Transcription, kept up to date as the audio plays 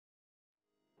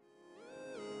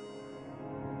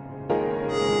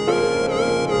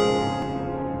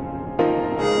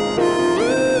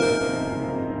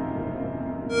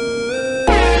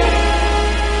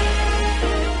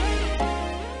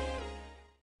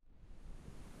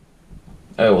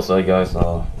Hey, what's up, guys?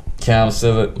 Cam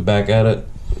Civic back at it.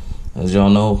 As y'all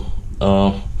know,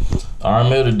 I'm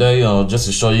here today just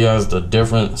to show you guys the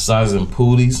different sizing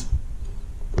pulleys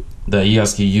that you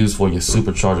guys can use for your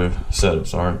supercharger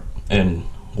setups, alright? And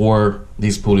where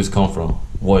these pulleys come from,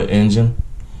 what engine.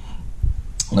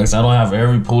 Like I said, I don't have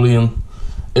every pulley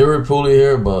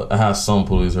here, but I have some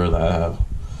pulleys here that I have.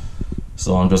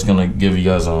 So I'm just gonna give you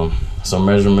guys some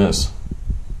measurements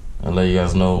and let you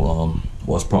guys know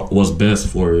what's best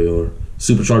for your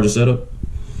supercharger setup.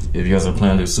 If you guys are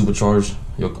planning to supercharge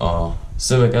your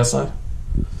Civic Si,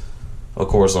 of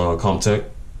course, Comtech,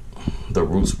 the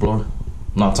Roots blower.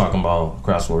 I'm not talking about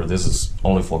Craftswear. This is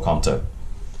only for Comtech,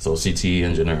 so CTE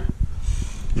engineer.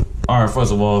 All right,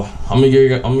 first of all, I'm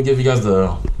gonna give you guys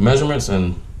the measurements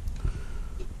and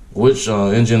which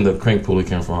engine the crank pulley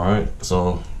came from. All right,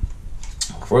 so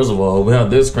first of all, we have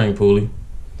this crank pulley.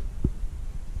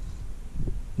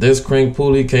 This crank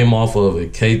pulley came off of a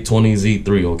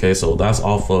K20Z3, okay? So that's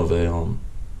off of a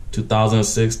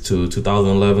 2006 to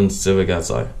 2011 Civic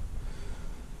Si.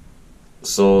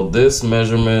 So this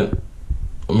measurement,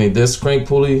 this crank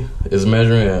pulley is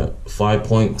measuring at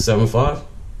 5.75.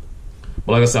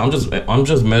 But like I said, I'm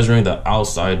just measuring the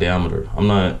outside diameter. I'm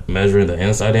not measuring the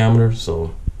inside diameter,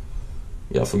 so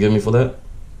yeah, forgive me for that.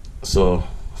 So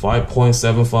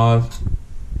 5.75.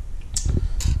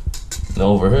 Now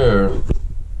over here,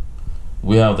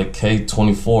 we have the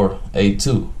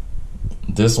K24A2.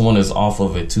 This one is off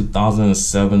of a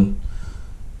 2007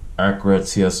 Acura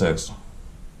TSX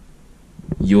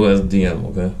USDM,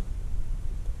 okay?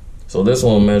 So this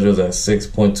one measures at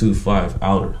 6.25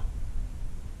 outer.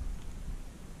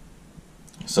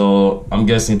 So I'm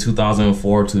guessing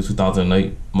 2004 to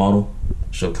 2008 model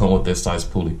should come with this size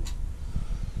pulley.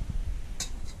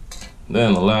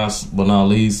 Then the last but not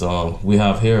least, we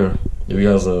have here, if you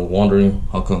guys are wondering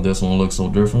how come this one looks so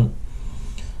different,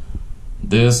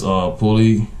 this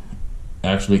pulley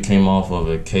actually came off of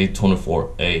a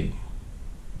K24A,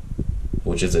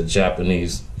 which is a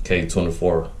Japanese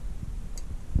K24,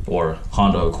 or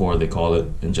Honda Accord they call it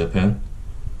in Japan.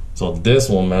 So this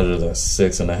one measures at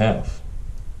 6.5.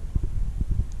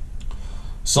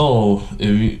 So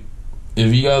if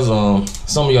you guys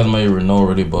some of you guys may know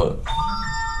already, but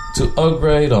to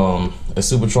upgrade a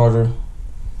supercharger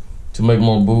to make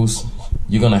more boost,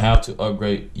 you're gonna have to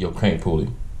upgrade your crank pulley.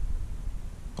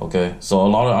 Okay, so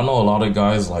I know a lot of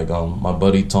guys like my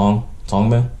buddy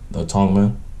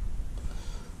Tongman.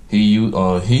 He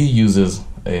uses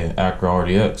a Acura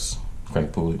RDX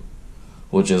crank pulley,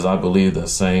 which is, I believe, the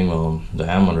same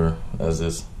diameter as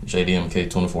this JDM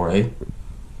K24A.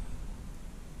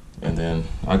 And then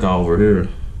I got over here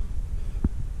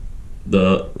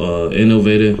the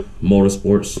Innovated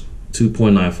Motorsports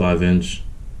 2.95 inch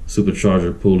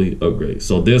supercharger pulley upgrade.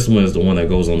 So this one is the one that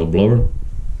goes on the blower,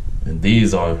 and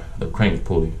these are the crank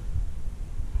pulley.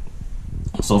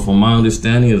 So from my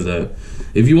understanding is that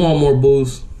if you want more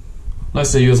boost, let's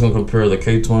say you're just gonna compare the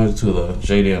K20 to the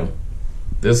JDM.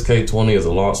 This K20 is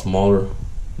a lot smaller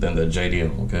than the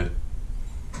JDM, okay?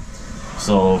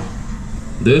 So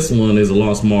this one is a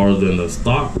lot smaller than the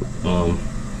stock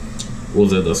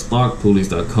the stock pulleys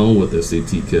that come with the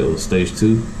CTE kit stage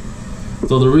 2.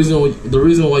 So the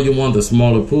reason why you want the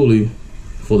smaller pulley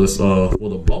for this for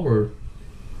the blower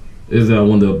is that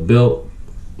when the belt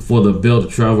to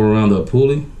travel around the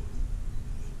pulley,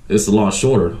 it's a lot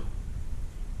shorter.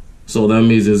 So that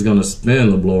means it's gonna spin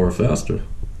the blower faster.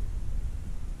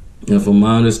 And from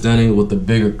my understanding, with the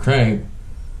bigger crank,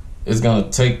 it's gonna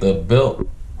take the belt.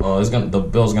 The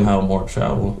belt's gonna have more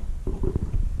travel.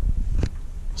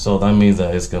 So that means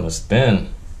that it's gonna spin.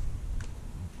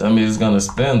 That means it's gonna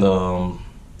spin the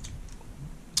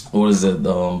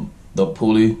the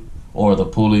pulley, or the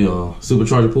pulley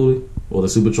supercharger pulley, or the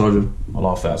supercharger a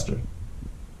lot faster.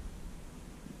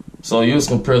 So you just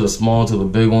compare the small to the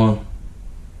big one,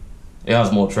 it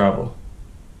has more travel.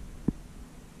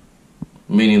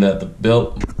 Meaning that the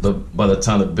belt, by the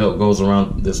time the belt goes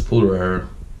around this pulley right here,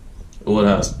 it would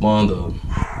have spun the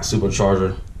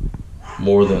supercharger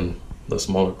more than the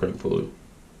smaller crank pulley.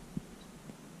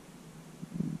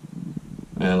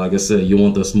 And like I said, you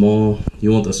want the small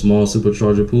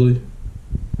supercharger pulley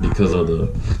because of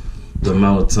the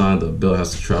amount of time the belt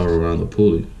has to travel around the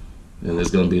pulley, and it's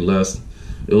gonna be less.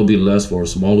 It'll be less for a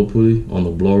smaller pulley on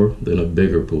the blower than a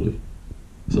bigger pulley.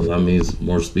 So that means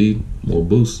more speed, more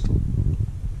boost.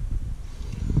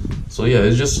 So yeah,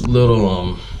 it's just a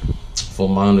little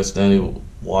from my understanding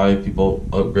why people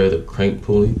upgrade the crank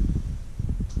pulley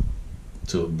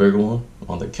to a bigger one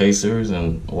on the K series,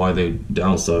 and why they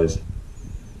downsize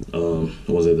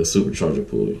the supercharger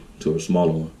pulley to a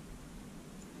smaller one.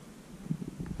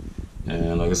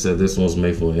 And like I said, this one's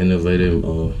made for Innovated.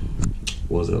 What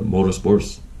was it?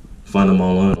 Motorsports. Find them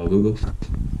online on Google.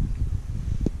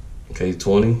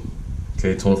 K20,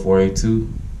 K24A2,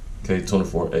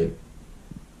 K24A.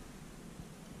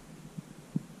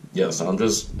 Yeah, so I'm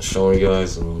just showing you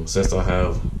guys, since I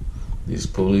have these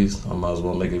pulleys, I might as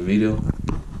well make a video.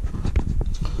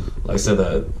 Like I said,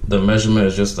 that the measurement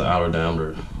is just the outer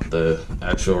diameter. The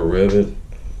actual rivet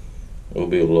will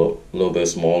be a little bit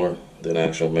smaller than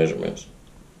actual measurements.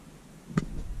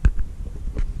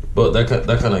 But that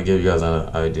kind of gives you guys an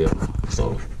idea.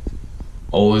 So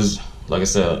always, like I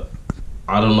said,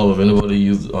 I don't know if anybody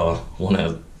used one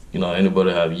has,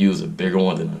 anybody have used a bigger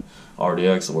one than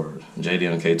RDX or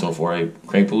JDM K24A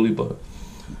crank pulley, but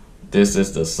this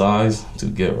is the size to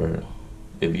get right here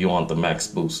if you want the max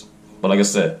boost. But like I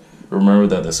said, remember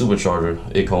that the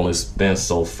Supercharger, it can only spin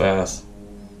so fast.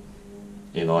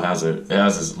 It has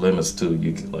its limits too.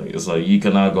 You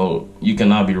cannot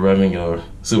be revving your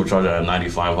Supercharger at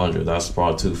 9,500. That's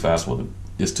probably too fast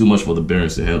it's too much for the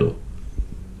bearings to handle,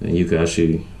 and you can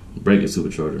actually break your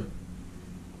Supercharger.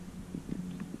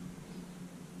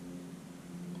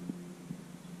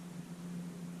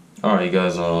 Alright, you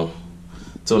guys,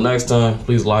 till next time,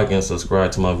 please like and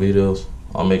subscribe to my videos.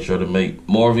 I'll make sure to make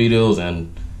more videos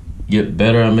and get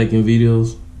better at making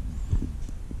videos.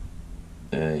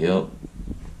 And yep.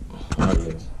 Alright,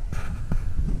 guys.